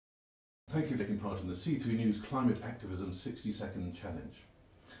Thank you for taking part in the C3 News Climate Activism 60-second challenge.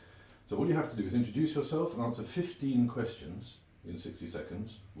 So all you have to do is introduce yourself and answer 15 questions in 60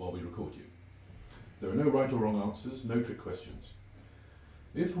 seconds while we record you. There are no right or wrong answers, no trick questions.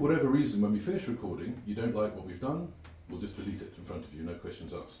 If for whatever reason when we finish recording you don't like what we've done, we'll just delete it in front of you, no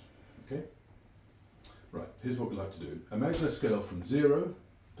questions asked. Okay? Right, here's what we like to do. Imagine a scale from 0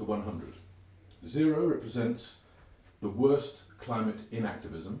 to 100. 0 represents the worst climate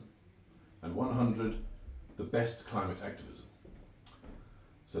inactivism, and 100 the best climate activism.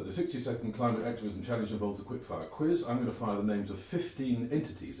 So the 60-second climate activism challenge involves a quick-fire quiz. I'm going to fire the names of 15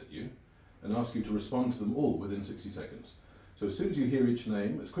 entities at you and ask you to respond to them all within 60 seconds. So as soon as you hear each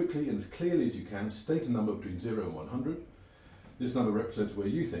name, as quickly and as clearly as you can, state a number between 0 and 100. This number represents where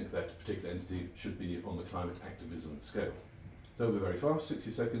you think that particular entity should be on the climate activism scale. It's over very fast.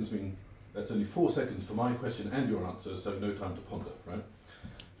 60 seconds mean that's only 4 seconds for my question and your answer, so no time to ponder, right?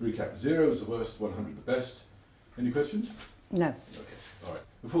 To recap, 0 is the worst, 100 the best. Any questions? No. Okay, all right.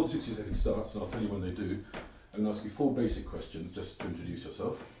 Before the 60 seconds starts, and I'll tell you when they do, I'm going to ask you 4 basic questions just to introduce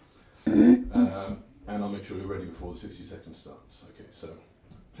yourself. And I'll make sure you're ready before the 60 seconds starts. Okay, so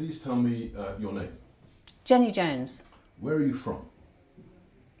please tell me your name. Jenny Jones. Where are you from?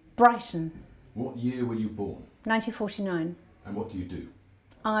 Brighton. What year were you born? 1949. And what do you do?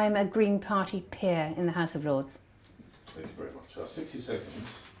 I'm a Green Party peer in the House of Lords. Thank you very much. Our 60 seconds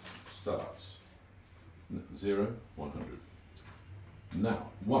starts 0, 100.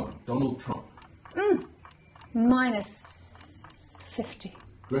 Now, 1, Donald Trump. Minus 50.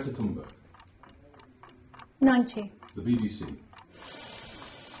 Greta Thunberg. 90. The BBC.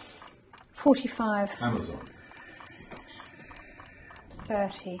 45. Amazon.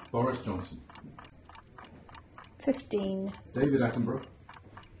 30. Boris Johnson. 15. David Attenborough.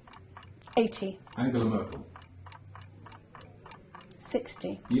 80. Angela Merkel.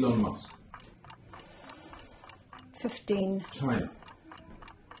 60. Elon Musk. 15. China.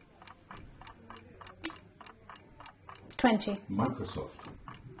 20. Microsoft.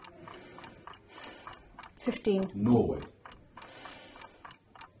 15. Norway.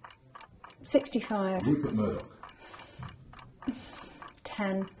 65. Rupert Murdoch.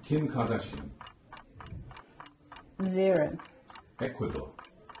 10. Kim Kardashian. 0. Ecuador.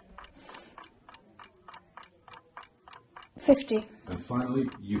 50. And finally,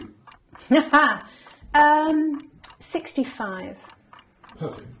 you. 65.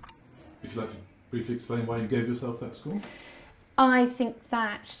 Perfect. If you'd like to briefly explain why you gave yourself that score? I think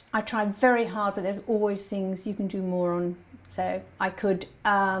that I tried very hard, but there's always things you can do more on. So I could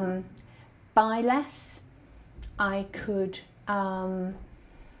buy less. I could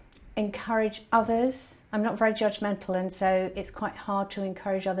encourage others. I'm not very judgmental, and so it's quite hard to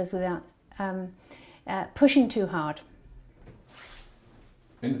encourage others without pushing too hard.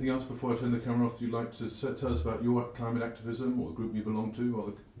 Anything else before I turn the camera off you'd like to tell us about your climate activism or the group you belong to while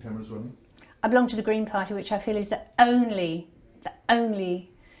the camera's running? I belong to the Green Party, which I feel is the only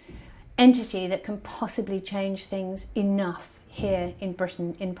entity that can possibly change things enough here in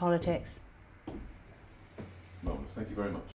Britain in politics. Marvellous. Thank you very much.